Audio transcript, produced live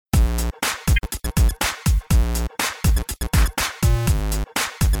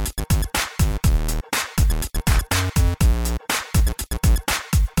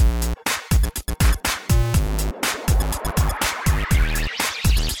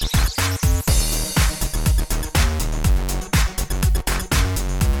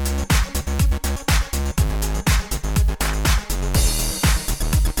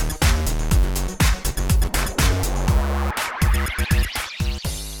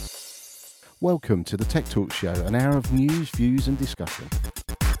Welcome to the Tech Talk Show, an hour of news, views and discussion.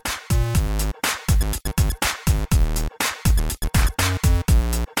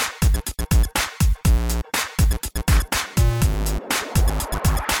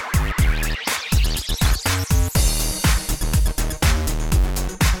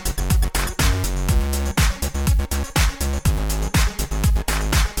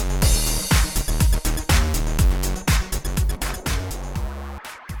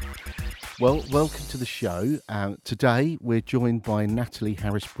 Well, welcome to the show. Today we're joined by Natalie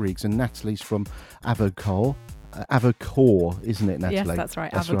Harris-Briggs, and Natalie's from Avocor. Avocor, isn't it, Natalie? Yes, that's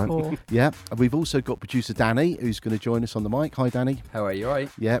right, Avocor. Right. Yeah, we've also got producer Danny, who's going to join us on the mic. Hi, Danny. How are you? All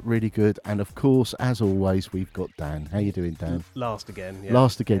right? Yeah, really good. And of course, as always, we've got Dan. How you doing, Dan? Last again. Yeah.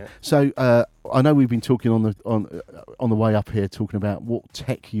 Last again. Yeah. So I know we've been talking on the way up here, talking about what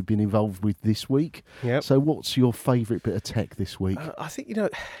tech you've been involved with this week. Yeah. So what's your favourite bit of tech this week? I think,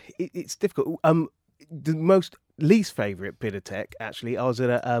 it's difficult. The most least favourite bit of tech, actually, I was at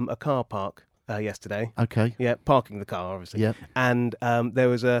a car park yesterday. Okay. Yeah, parking the car, obviously. Yeah. And there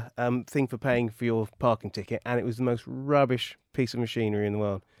was a thing for paying for your parking ticket, and it was the most rubbish piece of machinery in the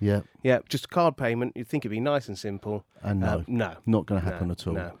world. Yeah. Yeah, just a card payment. You'd think it'd be nice and simple. And no, not going to happen at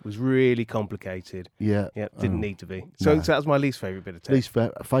all. No, it was really complicated. Yeah. Yeah, didn't need to be. So that was my least favourite bit of tech. Least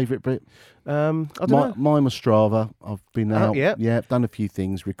favourite bit? I don't know. Mine was Strava. I've been out. Yeah. Done a few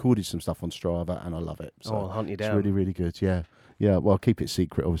things, recorded some stuff on Strava, and I love it. So I'll hunt you down. It's really, really good. Yeah. Yeah, well, I'll keep it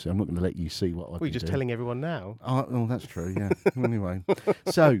secret, obviously. I'm not going to let you see what I've been We're just doing. telling everyone now. Oh, that's true, yeah. Anyway,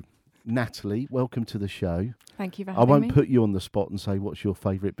 so, Natalie, welcome to the show. Thank you for having me. I won't put you on the spot and say what's your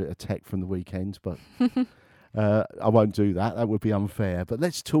favourite bit of tech from the weekend, but I won't do that. That would be unfair. But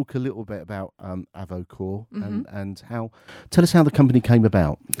let's talk a little bit about Avocor and how... Tell us how the company came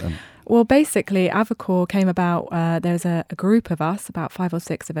about. Well, basically, Avocor came about, there was a group of us, about 5 or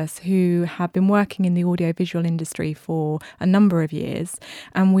 6 of us, who have been working in the audiovisual industry for a number of years.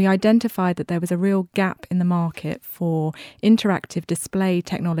 And we identified that there was a real gap in the market for interactive display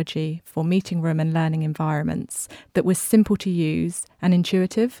technology for meeting room and learning environments that was simple to use and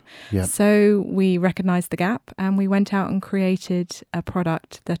intuitive. Yep. So we recognised the gap and we went out and created a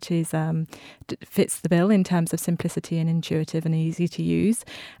product that is fits the bill in terms of simplicity and intuitive and easy to use.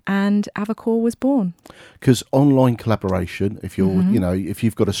 And Avocor was born. Because online collaboration, if you're, if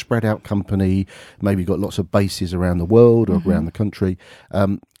you've got a spread out company, maybe you've got lots of bases around the world or around the country,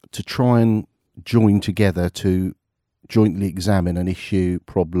 to try and join together to jointly examine an issue,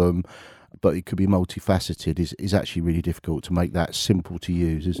 problem, but it could be multifaceted, is actually really difficult to make that simple to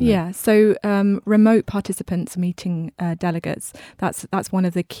use, isn't it? Yeah, so remote participants meeting delegates, that's one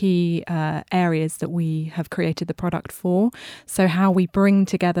of the key areas that we have created the product for. So how we bring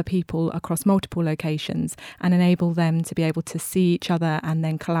together people across multiple locations and enable them to be able to see each other and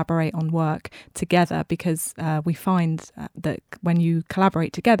then collaborate on work together, because we find that when you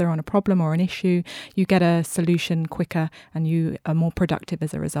collaborate together on a problem or an issue, you get a solution quicker and you are more productive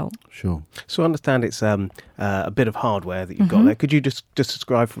as a result. Sure. So I understand it's a bit of hardware that you've got there. Could you just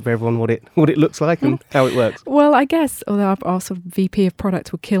describe for everyone what it looks like and how it works? Well, I guess, although our sort of VP of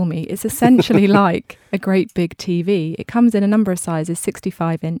product will kill me, it's essentially like a great big TV. It comes in a number of sizes,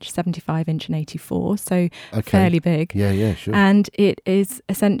 65-inch, 75-inch and 84, so fairly big. Yeah, sure. And it is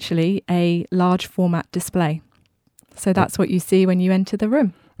essentially a large format display. So that's what you see when you enter the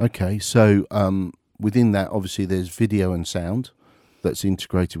room. Okay, so within that, obviously, there's video and sound that's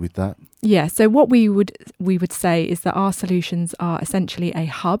integrated with that. Yeah, so what we would say is that our solutions are essentially a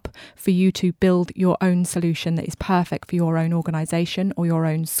hub for you to build your own solution that is perfect for your own organisation or your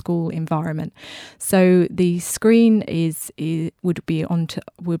own school environment. So the screen would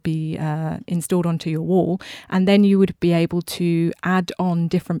be installed onto your wall, and then you would be able to add on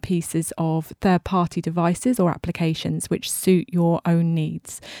different pieces of third-party devices or applications which suit your own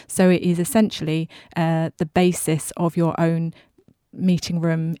needs. So it is essentially the basis of your own meeting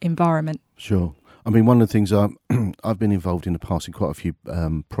room environment. Sure. I mean, one of the things I've been involved in the past in quite a few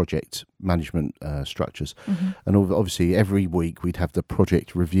project management structures. And obviously every week we'd have the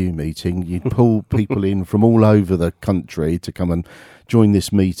project review meeting. You'd pull people in from all over the country to come and join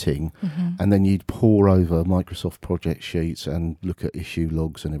this meeting. And then you'd pore over Microsoft project sheets and look at issue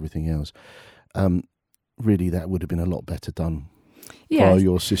logs and everything else. Really, that would have been a lot better done via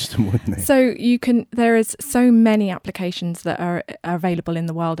your system, wouldn't it? So there is so many applications that are available in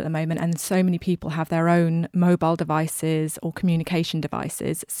the world at the moment, and so many people have their own mobile devices or communication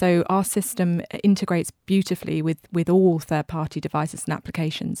devices. So our system integrates beautifully with all third-party devices and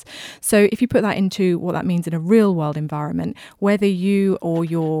applications. So if you put that into what that means in a real-world environment, whether you or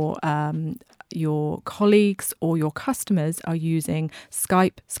your your colleagues or your customers are using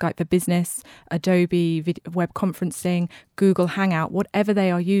Skype for Business, Adobe web conferencing, Google Hangout, whatever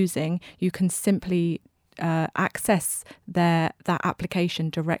they are using, you can simply access that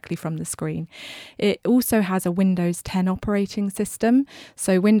application directly from the screen. It also has a Windows 10 operating system.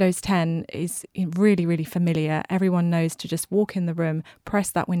 So Windows 10 is really, really familiar. Everyone knows to just walk in the room,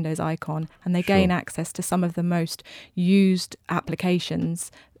 press that Windows icon, and they gain access to some of the most used applications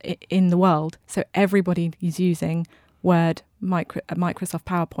in the world. So everybody is using Word, Microsoft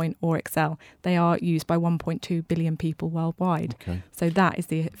PowerPoint or Excel. They are used by 1.2 billion people worldwide. Okay. So that is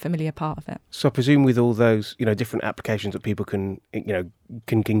the familiar part of it. So I presume with all those, different applications that people can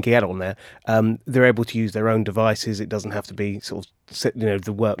get on there, they're able to use their own devices. It doesn't have to be sort of,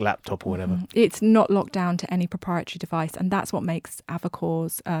 the work laptop or whatever. It's not locked down to any proprietary device, and that's what makes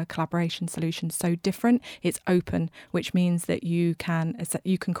Avacor's collaboration solution so different. It's open, which means that you can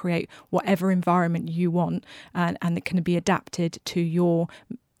create whatever environment you want, and it can be adapted to your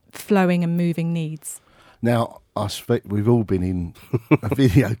flowing and moving needs. Now, I suspect we've all been in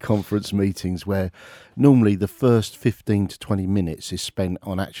video conference meetings where normally the first 15 to 20 minutes is spent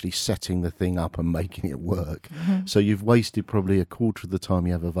on actually setting the thing up and making it work. Mm-hmm. So you've wasted probably a quarter of the time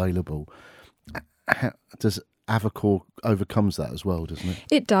you have available. Does Avacor overcomes that as well, doesn't it?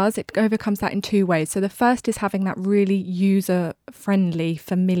 It does. It overcomes that in two ways. So the first is having that really user-friendly,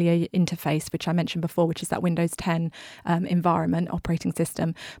 familiar interface, which I mentioned before, which is that Windows 10 environment operating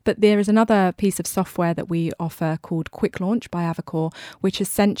system. But there is another piece of software that we offer called Quick Launch by Avacor, which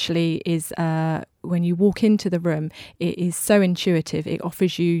essentially is when you walk into the room, it is so intuitive. It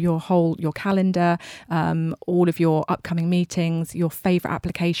offers you your calendar, all of your upcoming meetings, your favourite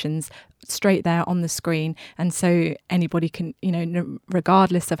applications straight there on the screen. And so anybody can,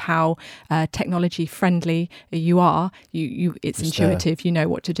 regardless of how technology friendly you are, it's intuitive. There. You know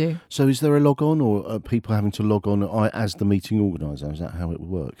what to do. So is there a log on, or are people having to log on as the meeting organiser? Is that how it would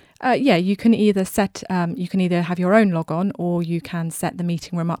work? Yeah, you can either have your own log on, or you can set the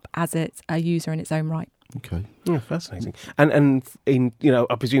meeting room up as it's a user in its own right. Okay. Yeah, fascinating. And in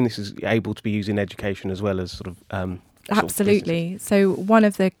I presume this is able to be used in education as well as sort of. Absolutely. So one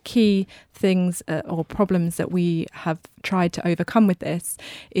of the key things or problems that we have tried to overcome with this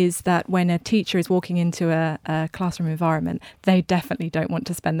is that when a teacher is walking into a classroom environment, they definitely don't want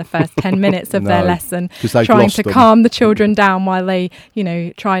to spend the first 10 minutes of their lesson trying to calm the children down while they,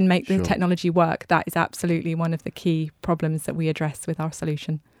 try and make the technology work. That is absolutely one of the key problems that we address with our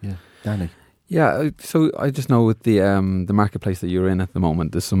solution. Yeah. Danny? Yeah, so I just know with the marketplace that you're in at the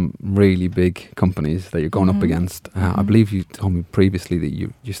moment, there's some really big companies that you're going up against. I believe you told me previously that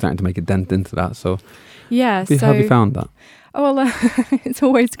you're starting to make a dent into that. So yeah, have you found that? Oh, well, it's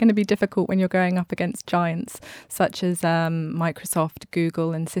always going to be difficult when you're going up against giants such as Microsoft,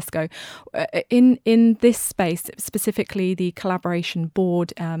 Google and Cisco. In this space, specifically the collaboration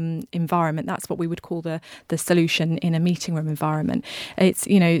board environment, that's what we would call the solution in a meeting room environment. It's,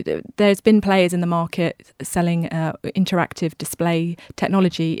 there's been players in the market selling interactive display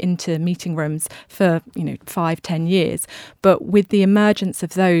technology into meeting rooms for, 5-10 years. But with the emergence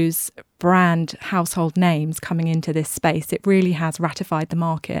of those brand household names coming into this space, it really has ratified the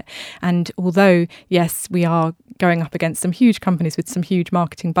market. And although, yes, we are going up against some huge companies with some huge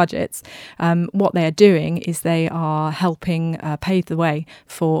marketing budgets, what they are doing is they are helping pave the way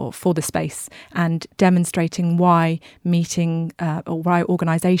for the space and demonstrating why why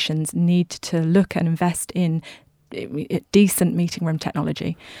organisations need to look and invest in decent meeting room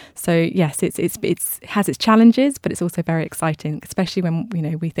technology. So yes, it has its challenges, but it's also very exciting, especially when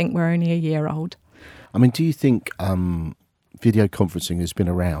we think we're only a year old. I mean, do you think video conferencing has been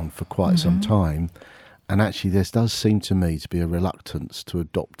around for quite some time, and actually there does seem to me to be a reluctance to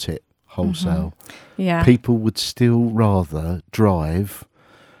adopt it wholesale? Yeah, people would still rather drive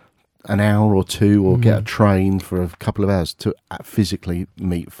an hour or two or get a train for a couple of hours to physically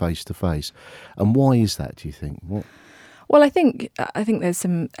meet face to face. And why is that, do you think? Well, I think there's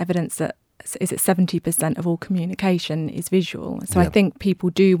some evidence that is it 70% of all communication is visual. So I think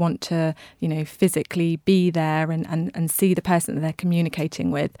people do want to, physically be there and see the person that they're communicating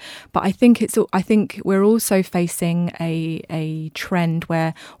with. But I think we're also facing a trend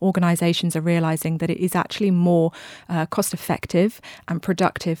where organisations are realising that it is actually more cost effective and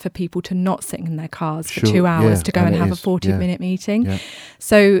productive for people to not sit in their cars for 2 hours to go and have a 40-minute meeting. Yeah.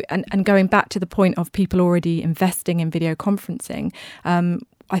 So, and going back to the point of people already investing in video conferencing,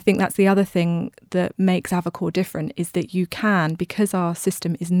 I think that's the other thing that makes Avacor different, is that you can, because our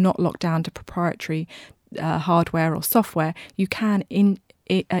system is not locked down to proprietary hardware or software, you can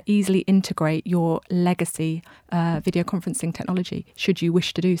easily integrate your legacy video conferencing technology, should you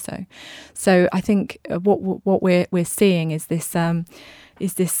wish to do so. So I think what we're seeing is this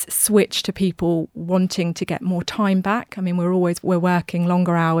switch to people wanting to get more time back. I mean, we're working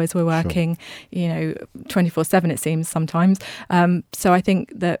longer hours. We're working, 24/7 it seems sometimes. So I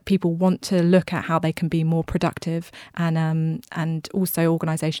think that people want to look at how they can be more productive, and also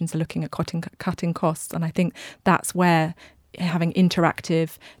organisations are looking at cutting costs. And I think that's where having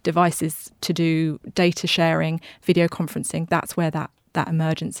interactive devices to do data sharing, video conferencing, that's where that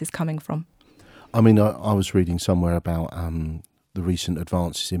emergence is coming from. I mean, I was reading somewhere about the recent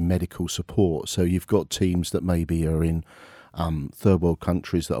advances in medical support. So you've got teams that maybe are in third world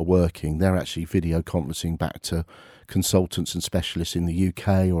countries that are working. They're actually video conferencing back to consultants and specialists in the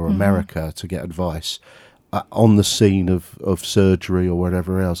UK or America to get advice on the scene of surgery or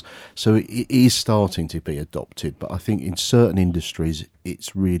whatever else. So it is starting to be adopted, but I think in certain industries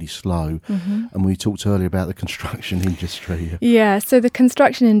it's really slow. And we talked earlier about the construction industry. Yeah, so the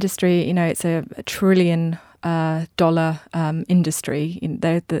construction industry, it's a $1 trillion industry.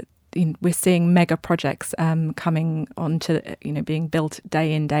 We're seeing mega projects coming onto, being built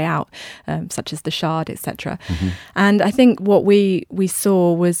day in, day out, such as the Shard, etc. And I think what we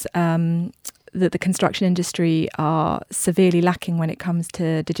saw was that the construction industry are severely lacking when it comes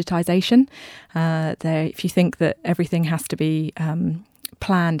to digitisation. If you think that everything has to be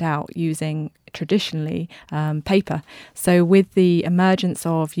planned out using traditionally paper. So with the emergence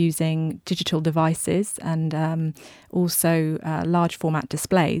of using digital devices and also large format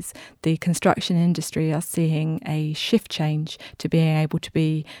displays, the construction industry are seeing a shift change to being able to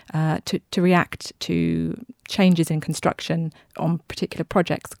be to react to changes in construction on particular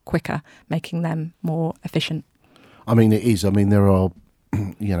projects quicker, making them more efficient. I mean, it is. I mean, there are,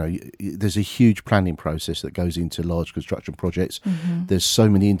 there's a huge planning process that goes into large construction projects. There's so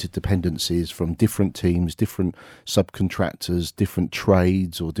many interdependencies from different teams, different subcontractors, different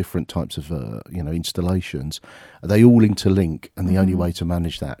trades or different types of, installations. They all interlink, and the only way to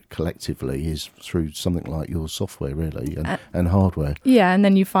manage that collectively is through something like your software, really, and hardware. Yeah, and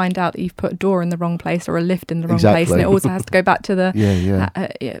then you find out that you've put a door in the wrong place or a lift in the wrong place, and it also has to go back to the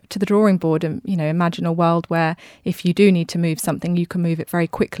to the drawing board. And imagine a world where if you do need to move something, you can move it very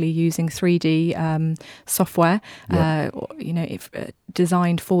quickly using 3D software,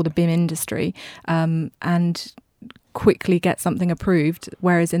 designed for the BIM industry, and quickly get something approved,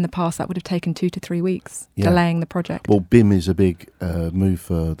 whereas in the past that would have taken 2 to 3 weeks, delaying the project. Well, BIM is a big move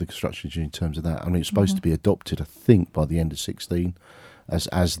for the construction industry in terms of that. I mean, it's supposed to be adopted, I think, by the end of 2016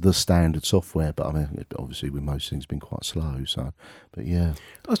 as the standard software, but I mean, obviously with most things been quite slow. So, but yeah,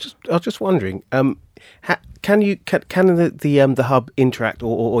 I was just wondering, can the hub interact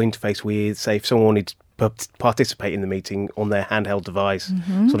or interface with, say, if someone wanted to participate in the meeting on their handheld device,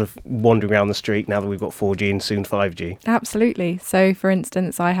 sort of wandering around the street now that we've got 4G and soon 5G? Absolutely. So, for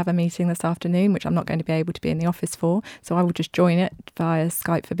instance, I have a meeting this afternoon, which I'm not going to be able to be in the office for, so I will just join it via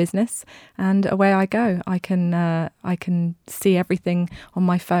Skype for Business, and away I go. I can see everything on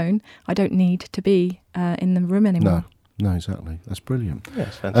my phone. I don't need to be in the room anymore. No, exactly. That's brilliant. Yeah,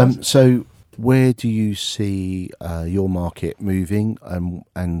 it's fantastic. So, where do you see your market moving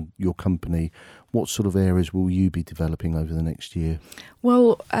and your company? What sort of areas will you be developing over the next year?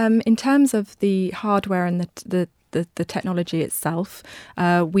 Well, in terms of the hardware and the technology itself,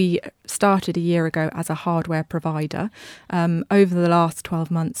 we started a year ago as a hardware provider. Over the last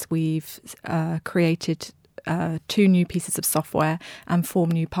 12 months, we've created 2 new pieces of software and 4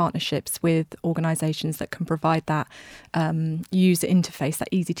 new partnerships with organisations that can provide that user interface, that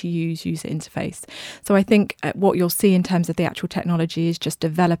easy to use user interface. So I think what you'll see in terms of the actual technology is just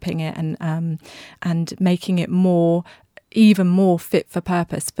developing it and making it even more fit for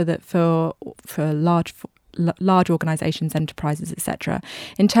purpose for large organisations, enterprises, etc.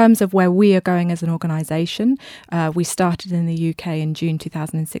 In terms of where we are going as an organisation, we started in the UK in June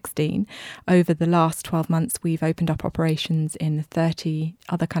 2016. Over the last 12 months, we've opened up operations in 30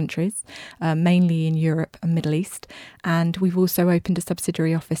 other countries, mainly in Europe and Middle East. And we've also opened a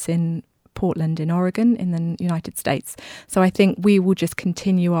subsidiary office in Portland in Oregon in the United States. So I think we will just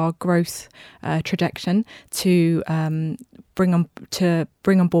continue our growth trajectory to bring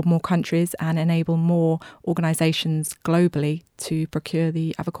on board more countries and enable more organisations globally to procure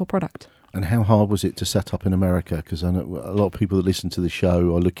the Avacor product. And how hard was it to set up in America? Because I know a lot of people that listen to the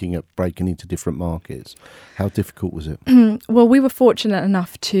show are looking at breaking into different markets. How difficult was it? Well, we were fortunate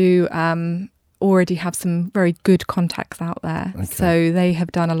enough to already have some very good contacts out there. Okay. So they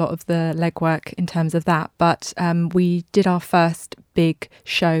have done a lot of the legwork in terms of that. But we did our first big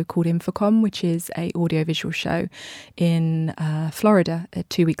show called Infocom, which is a audiovisual show in Florida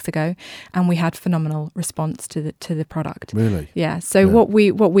 2 weeks ago, and we had phenomenal response to the product. Really? Yeah. So what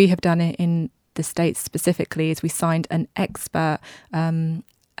we have done in the States specifically is we signed an expert and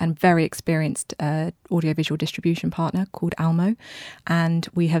very experienced audiovisual distribution partner called Almo, and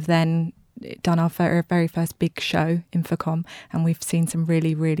we have then done our very first big show, Infocom, and we've seen some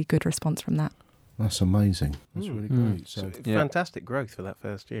really, really good response from that. That's amazing. That's really great. So, fantastic growth for that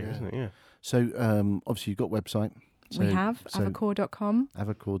first year, isn't it? Yeah. So obviously you've got a website. We have avocor.com.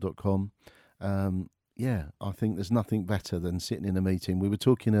 Avocor.com. Yeah, I think there's nothing better than sitting in a meeting. We were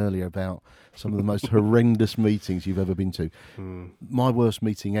talking earlier about some of the most horrendous meetings you've ever been to. My worst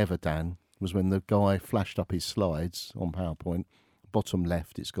meeting ever, Dan, was when the guy flashed up his slides on PowerPoint. Bottom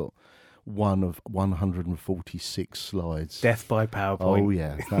left, it's got one of 146 slides. Death by PowerPoint. Oh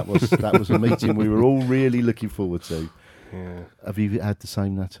yeah, that was a meeting we were all really looking forward to. Yeah. Have you had the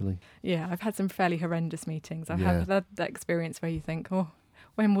same, Natalie? Yeah, I've had some fairly horrendous meetings. I've had that experience where you think, oh,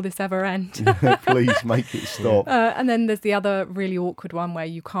 when will this ever end? Please make it stop. And then there's the other really awkward one where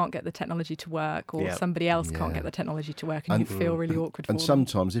you can't get the technology to work, or somebody else can't get the technology to work, and you feel really awkward for And them.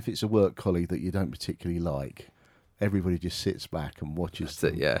 sometimes if it's a work colleague that you don't particularly like, everybody just sits back and watches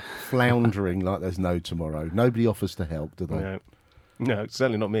them floundering like there's no tomorrow. Nobody offers to help, do they? No,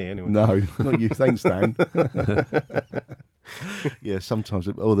 certainly not me anyway. No, not you. Thanks, Dan. Yeah, sometimes,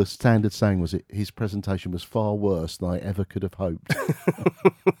 the standard saying was his presentation was far worse than I ever could have hoped.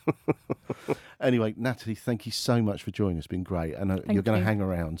 Anyway, Natalie, thank you so much for joining us. It's been great. And you're going to hang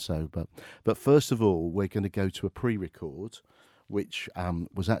around. But first of all, we're going to go to a pre-record, which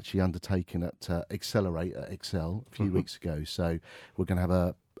was actually undertaken at Accelerate at Excel a few weeks ago. So we're going to have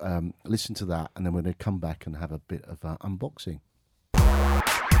a listen to that, and then we're going to come back and have a bit of unboxing.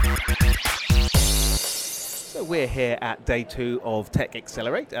 So we're here at day 2 of Tech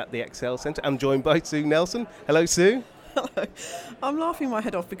Accelerate at the Excel Centre. I'm joined by Sue Nelson. Hello, Sue. Hello. I'm laughing my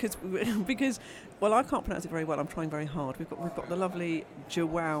head off because well, I can't pronounce it very well. I'm trying very hard. We've got the lovely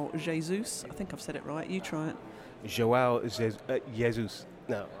João Jesus. I think I've said it right. You try it. João Jesus.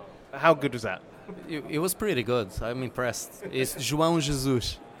 No. How good was that? It was pretty good. I'm impressed. It's João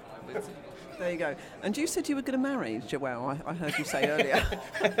Jesus. There you go. And you said you were going to marry João, I heard you say earlier.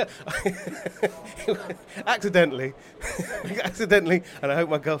 Accidentally, and I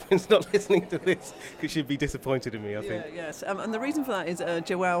hope my girlfriend's not listening to this because she'd be disappointed in me, I think. Yes, and the reason for that is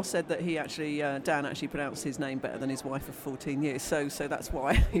João said that Dan actually pronounced his name better than his wife of 14 years, so that's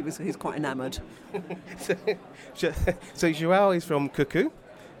why he's quite enamoured. So João is from Cuckoo,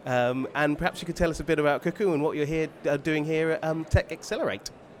 and perhaps you could tell us a bit about Cuckoo and what you're doing here at Tech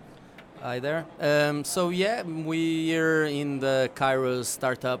Accelerate. Hi there. We're in the Kairos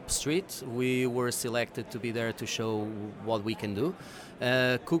Startup Street. We were selected to be there to show what we can do.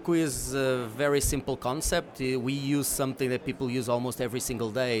 Cuckoo is a very simple concept. We use something that people use almost every single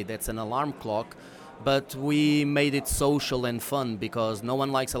day. That's an alarm clock. But we made it social and fun because no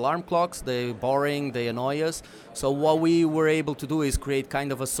one likes alarm clocks. They're boring, they annoy us. So what we were able to do is create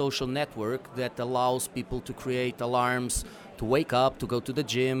kind of a social network that allows people to create alarms to wake up, to go to the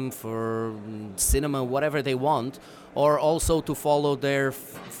gym, for cinema, whatever they want, or also to follow their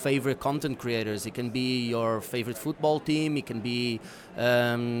favorite content creators. It can be your favorite football team, it can be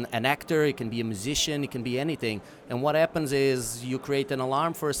an actor, it can be a musician, it can be anything. And what happens is you create an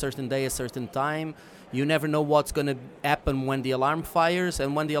alarm for a certain day, a certain time. You never know what's going to happen when the alarm fires,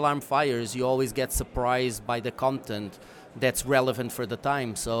 and when the alarm fires, you always get surprised by the content that's relevant for the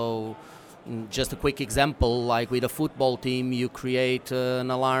time. So just a quick example, like with a football team, you create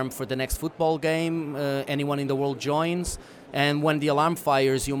an alarm for the next football game, anyone in the world joins, and when the alarm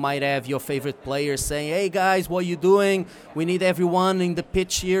fires, you might have your favorite players saying, hey guys, what are you doing? We need everyone in the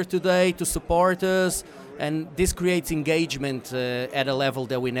pitch here today to support us, and this creates engagement at a level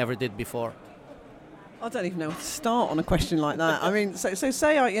that we never did before. I don't even know where to start on a question like that. I mean, so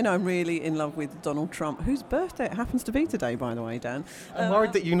say I'm really in love with Donald Trump, whose birthday it happens to be today, by the way, Dan. I'm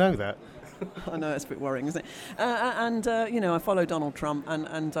worried that you know that. I know, it's a bit worrying, isn't it? I follow Donald Trump,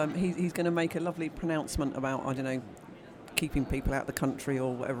 and he's going to make a lovely pronouncement about, I don't know, keeping people out of the country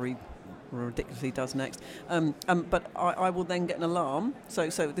or whatever he ridiculously does next. But I will then get an alarm. So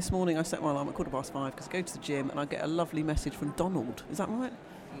this morning I set my alarm at 5:15 because I go to the gym and I get a lovely message from Donald. Is that right?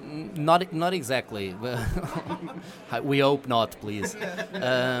 Not exactly. We hope not, please.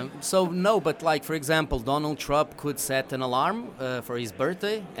 So no, but like for example, Donald Trump could set an alarm for his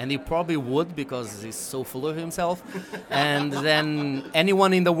birthday, and he probably would because he's so full of himself. And then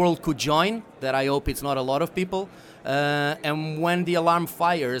anyone in the world could join. That I hope it's not a lot of people. And when the alarm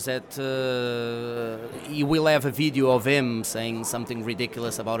fires, he will have a video of him saying something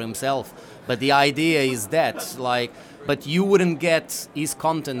ridiculous about himself. But the idea is that, like, but you wouldn't get his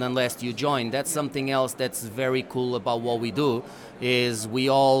content unless you join. That's something else that's very cool about what we do, is we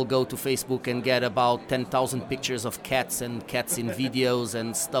all go to Facebook and get about 10,000 pictures of cats and cats in videos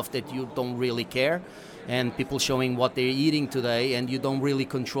and stuff that you don't really care. And people showing what they're eating today, and you don't really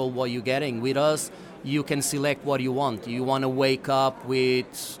control what you're getting. With us, you can select what you want. You want to wake up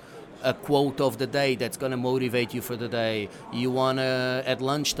with a quote of the day that's going to motivate you for the day. You want to, at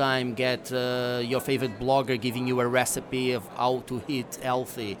lunchtime, get your favorite blogger giving you a recipe of how to eat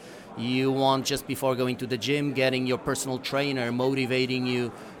healthy. You want, just before going to the gym, getting your personal trainer motivating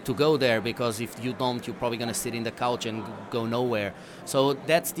you to go there, because if you don't, you're probably going to sit in the couch and go nowhere. So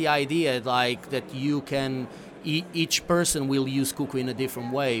that's the idea, like that you can... Each person will use Cuckoo in a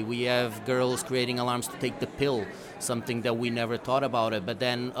different way. We have girls creating alarms to take the pill, something that we never thought about it. But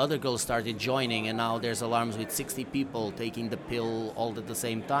then other girls started joining, and now there's alarms with 60 people taking the pill all at the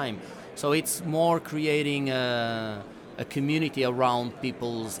same time. So it's more creating a community around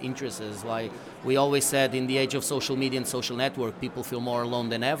people's interests. Like we always said, in the age of social media and social network, people feel more alone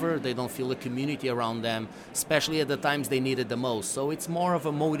than ever. They don't feel a community around them, especially at the times they need it the most. So it's more of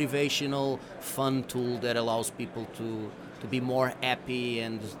a motivational, fun tool that allows people to be more happy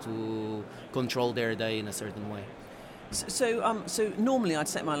and to control their day in a certain way. So normally I'd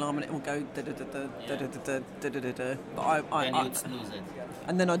set my alarm and it will go da da da da da da da da da da. But And you'd snooze it.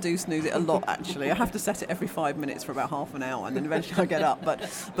 And then I do snooze it a lot. Actually, I have to set it every 5 minutes for about half an hour, and then eventually I get up. But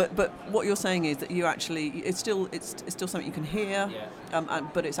what you're saying is that you actually it's still something you can hear,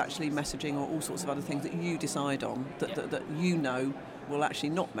 but it's actually messaging or all sorts of other things that you decide on that you know will actually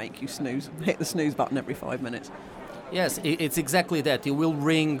not make you hit the snooze button every 5 minutes. Yes, it's exactly that. It will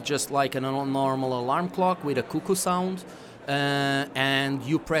ring just like a normal alarm clock with a cuckoo sound, and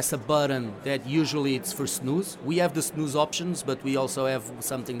you press a button that usually it's for snooze. We have the snooze options, but we also have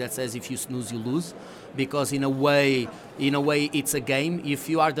something that says if you snooze, you lose, because in a way it's a game. If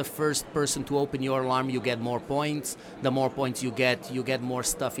you are the first person to open your alarm, you get more points. The more points you get more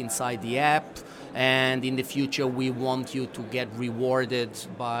stuff inside the app. And in the future, we want you to get rewarded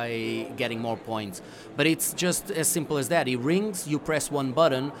by getting more points. But it's just as simple as that. It rings, you press one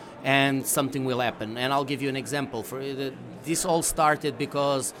button, and something will happen. And I'll give you an example. This all started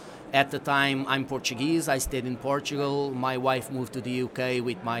because at the time I'm Portuguese. I stayed in Portugal. My wife moved to the UK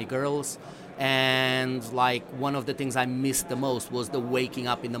with my girls. And like one of the things I missed the most was the waking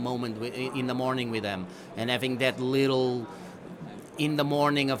up in the morning with them, and having that little in the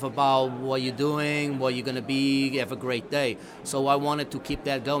morning of about what you're doing, what you're going to be, have a great day. So I wanted to keep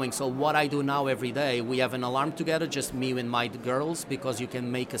that going. So what I do now every day, we have an alarm together, just me and my girls, because you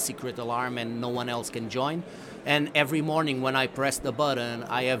can make a secret alarm and no one else can join. And every morning when I press the button,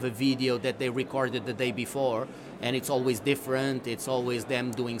 I have a video that they recorded the day before, and it's always different. It's always them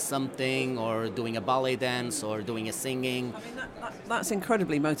doing something, or doing a ballet dance, or doing a singing. I mean, that's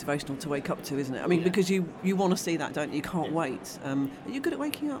incredibly motivational to wake up to, isn't it? I mean, because you want to see that, don't you? You can't wait. Are you good at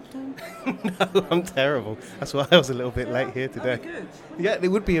waking up, Dan? No, I'm terrible. That's why I was a little bit late here today. Oh, good. Yeah, it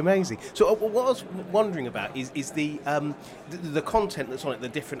would be amazing. So what I was wondering about is the content that's on it, the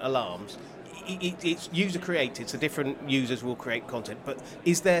different alarms. It's user created, so different users will create content. But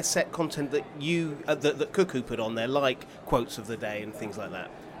is there set content that that Cuckoo put on there, like quotes of the day and things like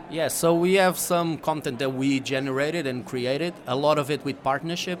that? Yeah, so we have some content that we generated and created, a lot of it with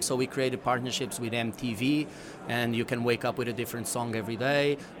partnerships. So we created partnerships with MTV, and you can wake up with a different song every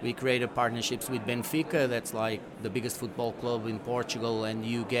day. We created partnerships with Benfica, that's like the biggest football club in Portugal, and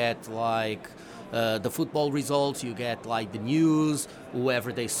you get like the football results, you get like the news,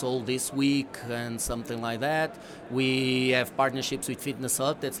 whoever they sold this week and something like that. We have partnerships with Fitness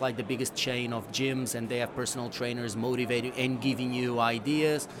Hut, that's like the biggest chain of gyms, and they have personal trainers motivating and giving you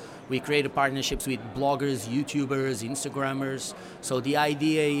ideas. We created partnerships with bloggers, YouTubers, Instagrammers. So the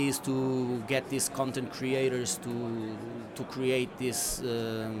idea is to get these content creators to create these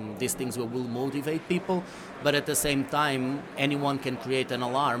things that will motivate people, but at the same time, anyone can create an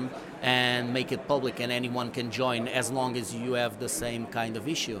alarm and make it public, and anyone can join as long as you have the same kind of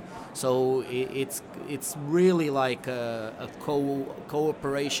issue. So it's really like a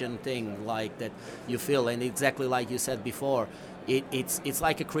cooperation thing, like that you feel, and exactly like you said before, it's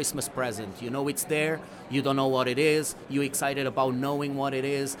like a Christmas present. You know it's there, you don't know what it is, you're excited about knowing what it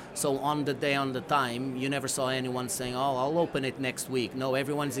is. So on the day, on the time, you never saw anyone saying, oh, I'll open it next week. No,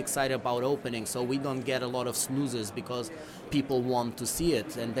 everyone's excited about opening, so we don't get a lot of snoozes because people want to see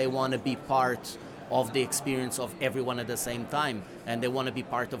it and they want to be part of the experience of everyone at the same time, and they want to be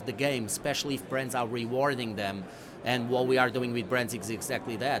part of the game, especially if brands are rewarding them. And what we are doing with brands is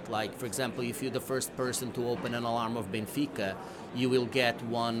exactly that. Like, for example, if you're the first person to open an alarm of Benfica, you will get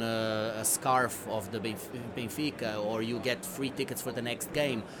a scarf of the Benfica, or you get free tickets for the next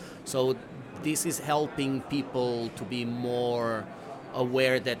game. So this is helping people to be more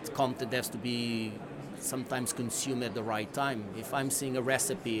aware that content has to be sometimes consumed at the right time. If I'm seeing a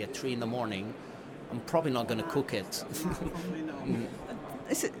recipe at 3 a.m, I'm probably not going to cook it.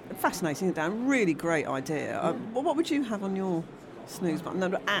 It's fascinating, Dan. Really great idea. What would you have on your snooze button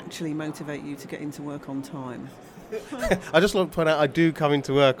that would actually motivate you to get into work on time? I just want to point out I do come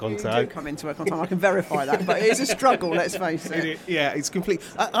into work on time. You do come into work on time. I can verify that, but it's a struggle. Let's face it. Yeah, it's complete.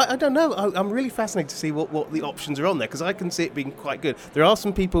 I don't know. I'm really fascinated to see what the options are on there, because I can see it being quite good. There are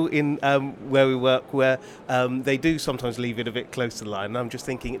some people in where we work where they do sometimes leave it a bit close to the line, and I'm just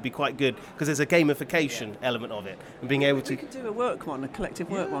thinking it'd be quite good because there's a gamification element of it, and being able to. We could do a work one, a collective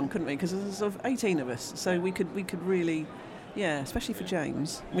work one, couldn't we? Because there's sort of 18 of us, so we could really. Yeah, especially for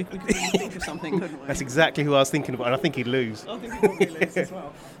James. We could really think of something, couldn't we? That's exactly who I was thinking about, and I think he'd lose. I think he'd probably lose as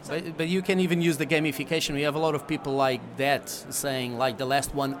well. But you can even use the gamification. We have a lot of people like that saying, like, the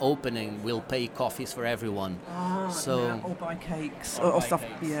last one opening will pay coffees for everyone. Or buy cakes or stuff.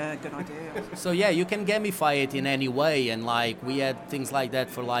 Cakes. Yeah, good idea. So yeah, you can gamify it in any way, and like we had things like that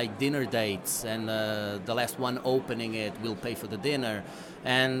for like dinner dates, and the last one opening it will pay for the dinner,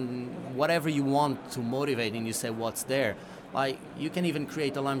 and whatever you want to motivate, and you say what's there. Like, you can even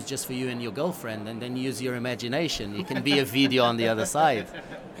create alarms just for you and your girlfriend, and then use your imagination. It can be a video on the other side.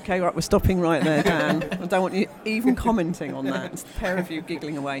 Okay, right, we're stopping right there, Dan. I don't want you even commenting on that. It's a pair of you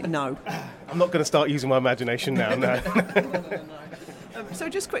giggling away. No. I'm not going to start using my imagination now, no. No. So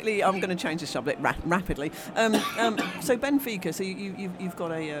just quickly, I'm going to change the subject rapidly. So Benfica, so you've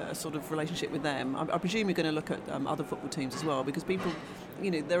got a sort of relationship with them. I presume you're going to look at other football teams as well, because people,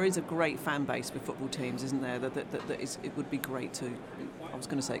 there is a great fan base with football teams, isn't there? That it would be great to, I was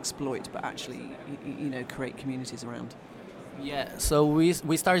going to say exploit, but actually, create communities around. Yeah, so we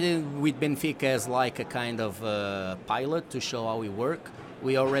started with Benfica as like a kind of pilot to show how we work.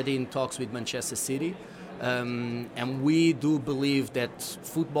 We are already in talks with Manchester City. And we do believe that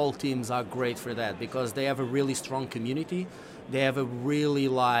football teams are great for that, because they have a really strong community. They have a really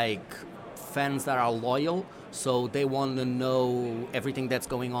fans that are loyal, so they want to know everything that's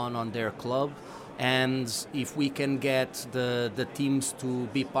going on their club. And if we can get the teams to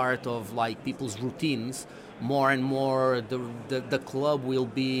be part of people's routines, more and more the club will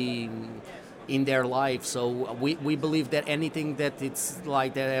be in their life. So we believe that anything that it's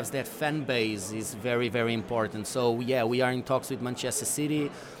that has that fan base is very, very important. So yeah, we are in talks with Manchester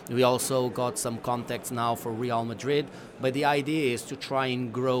City. We also got some contacts now for Real Madrid. But the idea is to try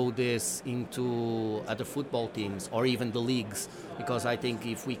and grow this into other football teams or even the leagues, because I think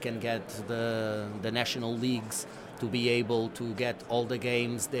if we can get the national leagues to be able to get all the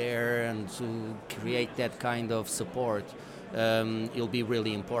games there and to create that kind of support, it'll be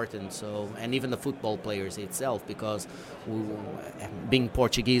really important. So, and even the football players itself, because being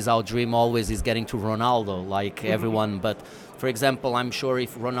Portuguese, our dream always is getting to Ronaldo, like everyone. But for example, I'm sure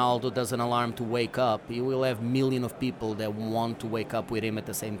if Ronaldo does an alarm to wake up, he will have millions of people that want to wake up with him at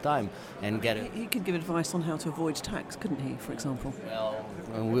the same time and get it. He could give advice on how to avoid tax, couldn't he, for example?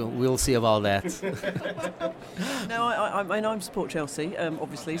 Well, we'll see about that. No, I support Chelsea,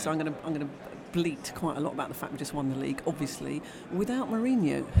 obviously, so I'm going to bleat quite a lot about the fact we just won the league, obviously. Without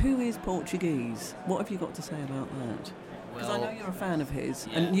Mourinho, who is Portuguese? What have you got to say about that? Because I know you're a fan of his,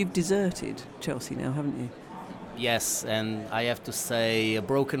 and you've deserted Chelsea now, haven't you? Yes, and I have to say a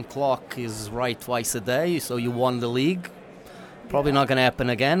broken clock is right twice a day, so you won the league. Probably not going to happen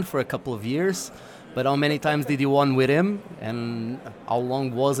again for a couple of years. But how many times did you won with him? And how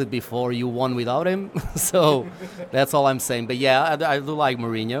long was it before you won without him? So that's all I'm saying. But yeah, I do like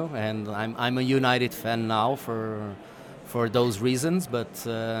Mourinho, and I'm a United fan now for those reasons. But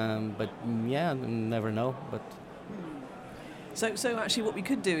yeah, never know. But So actually, what we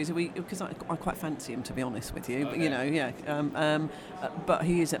could do is because I quite fancy him, to be honest with you. Okay. But but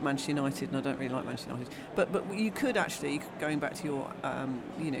he is at Manchester United, and I don't really like Manchester United. But you could actually, going back to your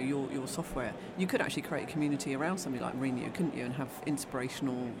your software, you could actually create a community around somebody like Mourinho, couldn't you? And have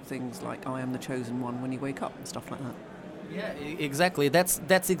inspirational things like "I am the chosen one" when you wake up and stuff like that. Yeah, exactly.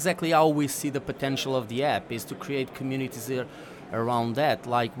 That's exactly how we see the potential of the app, is to create communities around that.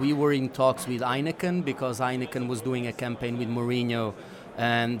 Like we were in talks with Heineken because Heineken was doing a campaign with Mourinho,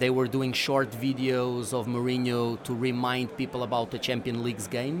 and they were doing short videos of Mourinho to remind people about the Champions League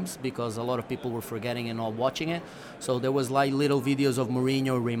games, because a lot of people were forgetting and not watching it. So there was like little videos of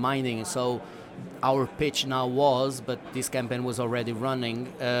Mourinho reminding. So our pitch now was, but this campaign was already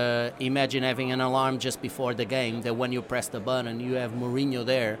running, imagine having an alarm just before the game that when you press the button you have Mourinho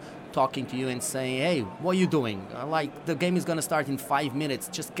there talking to you and saying, hey, what are you doing? Like, the game is going to start in 5 minutes,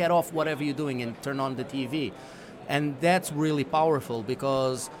 just get off whatever you're doing and turn on the TV. And that's really powerful,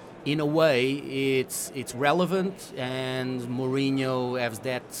 because in a way it's relevant, and Mourinho has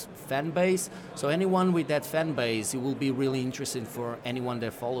that fan base, so anyone with that fan base, it will be really interesting for anyone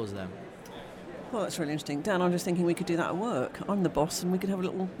that follows them. Well, that's really interesting. Dan, I'm just thinking we could do that at work. I'm the boss, and we could have a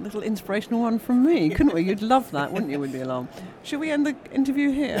little inspirational one from me, couldn't we? You'd love that, wouldn't you, with the alarm? Should we end the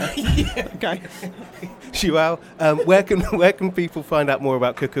interview here? Okay. João, where can people find out more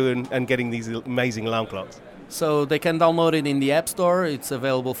about Cuckoo and getting these amazing alarm clocks? So they can download it in the App Store. It's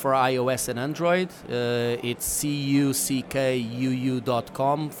available for iOS and Android. It's cuckuu.com,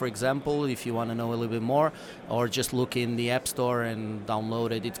 for example, if you want to know a little bit more, or just look in the App Store and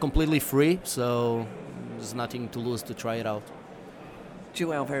download it. It's completely free, so there's nothing to lose to try it out.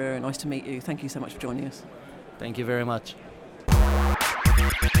 João, very, very nice to meet you. Thank you so much for joining us. Thank you very much.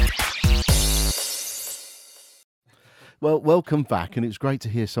 Well, welcome back, and it's great to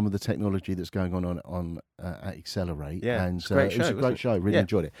hear some of the technology that's going on at Accelerate. Yeah, and it's a great show, it was a great show. Really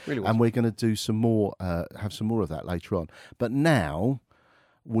enjoyed it. Really was. And we're going to do some more, have some more of that later on. But now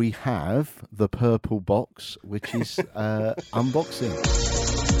we have the purple box, which is unboxing.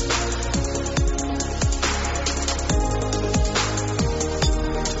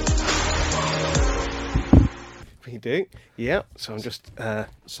 We do. Yeah. So I'm just.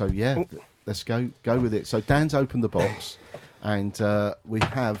 Let's go with it. So Dan's opened the box, and we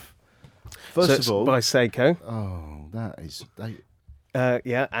have first of all by Seiko. Oh, that is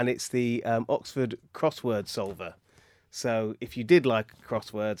yeah, and it's the Oxford crossword solver. So if you did like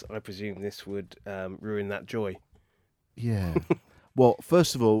crosswords, I presume this would ruin that joy. Yeah. Well,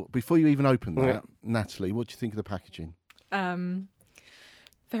 first of all, before you even open that, Natalie, what do you think of the packaging?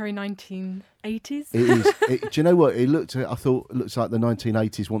 Very 1980s. It is. Do you know what? I thought it looks like the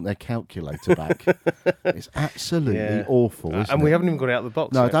 1980s want their calculator back. It's absolutely awful, isn't and it? we haven't even got it out of the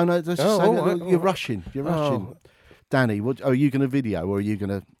box. No, yet. don't know. You're rushing. You're rushing. Danny, are you going to video or are you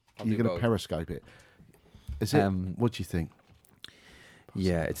going to periscope it? Is it? What do you think?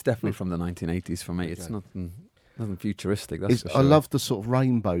 Yeah, it's definitely from the 1980s for me. Okay. It's nothing futuristic. That's for sure. I love the sort of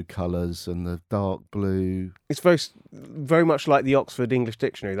rainbow colours and the dark blue. It's very much like the Oxford English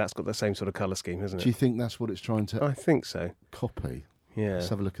Dictionary. That's got the same sort of colour scheme, isn't it? Do you think that's what it's trying to I think so. copy? Yeah. Let's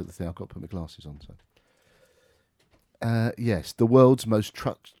have a look at the thing. I've got to put my glasses on. So. Yes, the world's most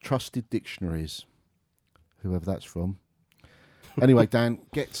trusted dictionaries. Whoever that's from. Anyway, Dan,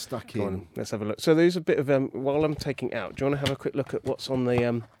 get stuck in. Go on, let's have a look. So there's a bit of while I'm taking it out, do you want to have a quick look at what's on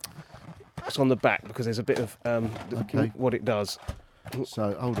the back, because there's a bit of what it does.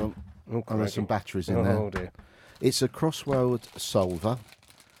 So hold on. Oh, there's some batteries in there. Oh dear. It's a crossword solver.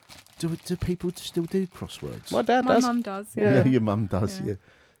 Do people still do crosswords? My dad My does. mum does. Yeah, your mum does. Yeah.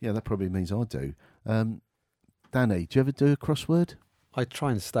 Yeah, that probably means I do. Danny, do you ever do a crossword? I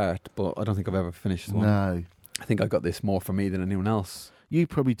try and start, but I don't think I've ever finished one. No. I think I got this more for me than anyone else. You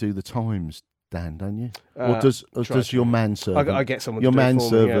probably do the times, Dan, don't you? Or does your manservant? I get someone. Your to do it for me,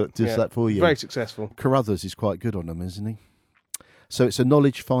 manservant yeah. does that for you. Very successful. Carruthers is quite good on them, isn't he? So it's a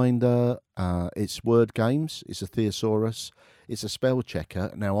knowledge finder. It's word games. It's a thesaurus. It's a spell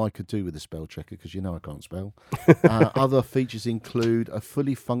checker. Now I could do with a spell checker because you know I can't spell. Other features include a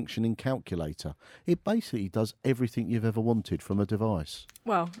fully functioning calculator. It basically does everything you've ever wanted from a device.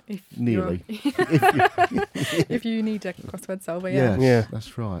 Well, Nearly. if you need a crossword solver, yeah. Yeah,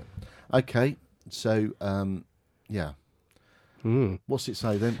 that's right. Okay, so yeah. What's it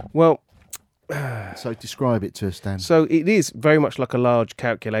say then? Well, so describe it to us, Dan. so it is very much like a large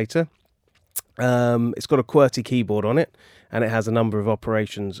calculator. It's got a QWERTY keyboard on it, and it has a number of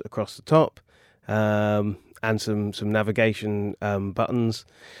operations across the top, and some navigation buttons.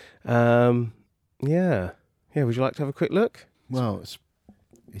 Yeah. Would you like to have a quick look? Well,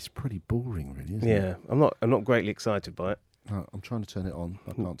 it's pretty boring, really, isn't it? Yeah, I'm not greatly excited by it. No, I'm trying to turn it on.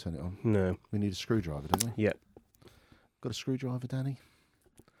 I can't turn it on. No. We need a screwdriver, don't we? Yep. Got a screwdriver, Danny?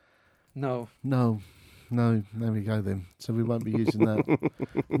 No. No. There we go then. So we won't be using that.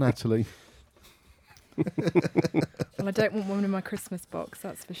 Natalie. Well, I don't want one in my Christmas box,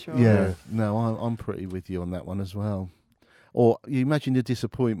 that's for sure. Yeah. No, I'm pretty with you on that one as well. Or you imagine the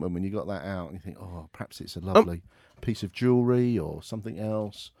disappointment when you got that out and you think, oh, perhaps it's a lovely piece of jewellery or something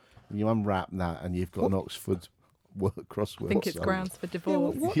else. And you unwrap that and you've got an Oxford crossword. I think it's grounds for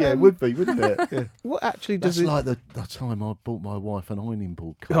divorce. Yeah, it would be, wouldn't it? Yeah. What actually does That's it... like the time I bought my wife an ironing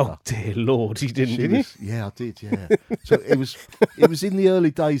board cover. Oh, dear Lord, you didn't, She did you? was- Yeah, I did, yeah. So it was in the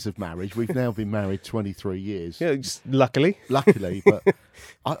early days of marriage. We've now been married 23 years. Yeah, just luckily. Luckily, but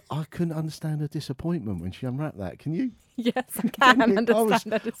I couldn't understand her disappointment when she unwrapped that. Can you? Yes, I can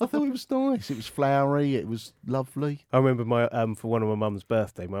understand that. I thought it was nice. It was flowery. It was lovely. I remember for one of my mum's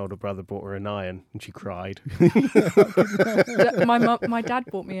birthday, my older brother bought her an iron and she cried. My dad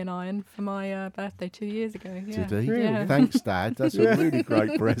bought me an iron for my birthday 2 years ago. Yeah. Did he? Yeah. Thanks, Dad. That's a really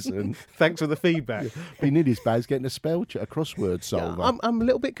great present. Thanks for the feedback. Be nearly as bad as getting a crossword solver. I'm a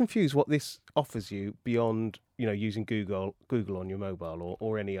little bit confused what this offers you beyond, using Google on your mobile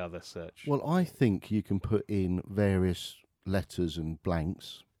or any other search. Well, I think you can put in various letters and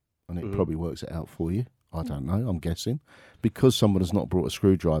blanks, and it probably works it out for you. I don't know. I'm guessing because someone has not brought a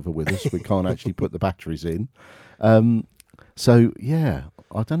screwdriver with us, we can't actually put the batteries in. So yeah,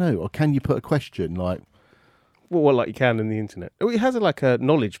 I don't know. Or can you put a question like? Well, like you can in the internet. It has a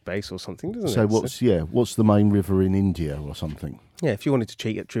knowledge base or something, doesn't it? What's the main river in India or something? Yeah, if you wanted to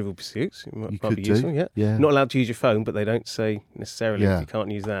cheat at Trivial Pursuits, it might could be do. useful. Yeah. Not allowed to use your phone, but they don't say necessarily if you can't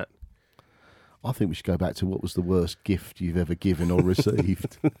use that. I think we should go back to what was the worst gift you've ever given or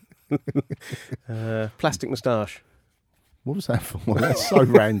received. Plastic moustache. What was that for? Well, that's so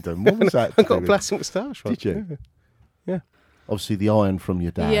random. What was that? I got a plastic moustache. Did you? Yeah. Obviously, the iron from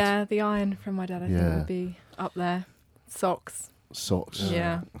your dad. Yeah, the iron from my dad, I think, would be up there. Socks. Socks.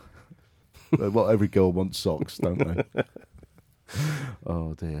 Yeah. Well, every girl wants socks, don't they?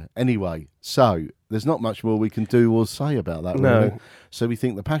 Oh dear. Anyway, so there's not much more we can do or say about that. No. Really. So we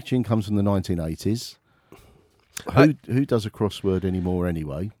think the packaging comes from the 1980s. Who does a crossword anymore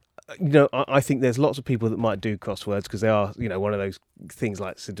anyway? I think there's lots of people that might do crosswords because they are, one of those things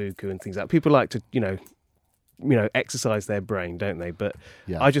like Sudoku and things like that. People like to, exercise their brain, don't they? But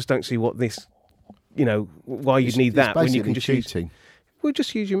I just don't see what this, why you'd need that when you can just cheating.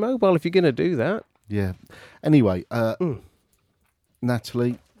 just use your mobile if you're going to do that. Yeah. Anyway,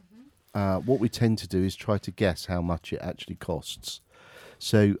 Natalie, what we tend to do is try to guess how much it actually costs.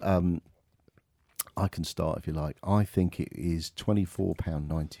 So I can start if you like. I think it is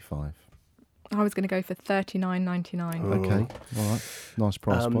 £24.95. I was going to go for £39.99. Okay, all right. Nice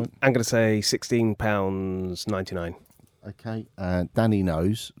price point. I'm going to say £16.99. Okay, Danny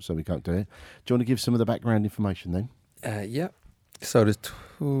knows, so we can't do it. Do you want to give some of the background information then? Yeah. So there's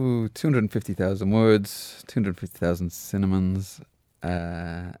 250,000 words, 250,000 cinnamons,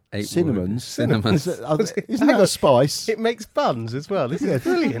 8 Cinnamons? cinnamons. Isn't that a spice? It makes buns as well. This is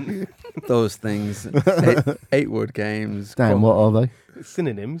brilliant. Those things. 8 word games. Dan, what are they?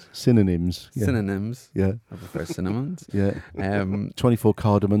 Synonyms. Synonyms. Yeah. Synonyms. Yeah. I prefer cinnamons. Yeah. 24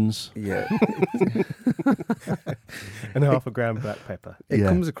 cardamoms. Yeah. And half a gram black pepper. It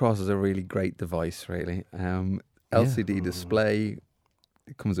comes across as a really great device, really. LCD display.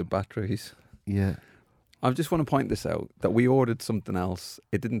 It comes with batteries. Yeah. I just want to point this out, that we ordered something else.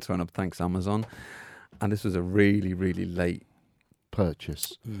 It didn't turn up, thanks Amazon. And this was a really, really late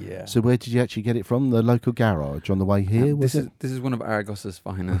purchase. Yeah. So where did you actually get it from? The local garage on the way here, was it? This is one of Argos's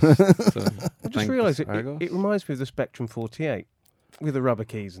finest. So I just realised it reminds me of the Spectrum 48 with the rubber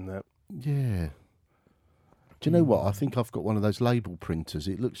keys and that. Yeah. Do you know what? I think I've got one of those label printers.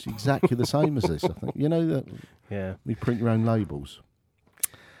 It looks exactly the same as this, I think. You know that? Yeah. You print your own labels.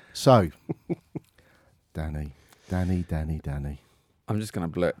 So, Danny. I'm just going to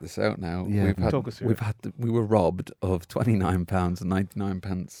blurt this out now. Yeah. We were robbed of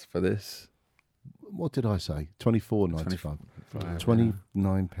 £29.99 for this. What did I say? £24.95.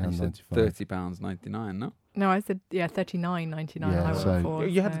 £29.95. £30.99, no? No, I said, £39.99. Yeah, I so for,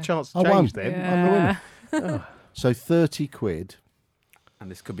 you had the chance to I change won. then. Yeah. I'm the winner. So 30 quid.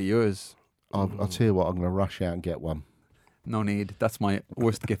 And this could be yours. I'll tell you what, I'm going to rush out and get one. No need. That's my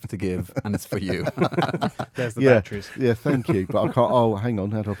worst gift to give, and it's for you. There's the batteries. Yeah, thank you. But I can't. Oh, hang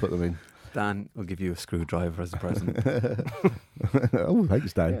on. How do I put them in? Dan will give you a screwdriver as a present. Oh,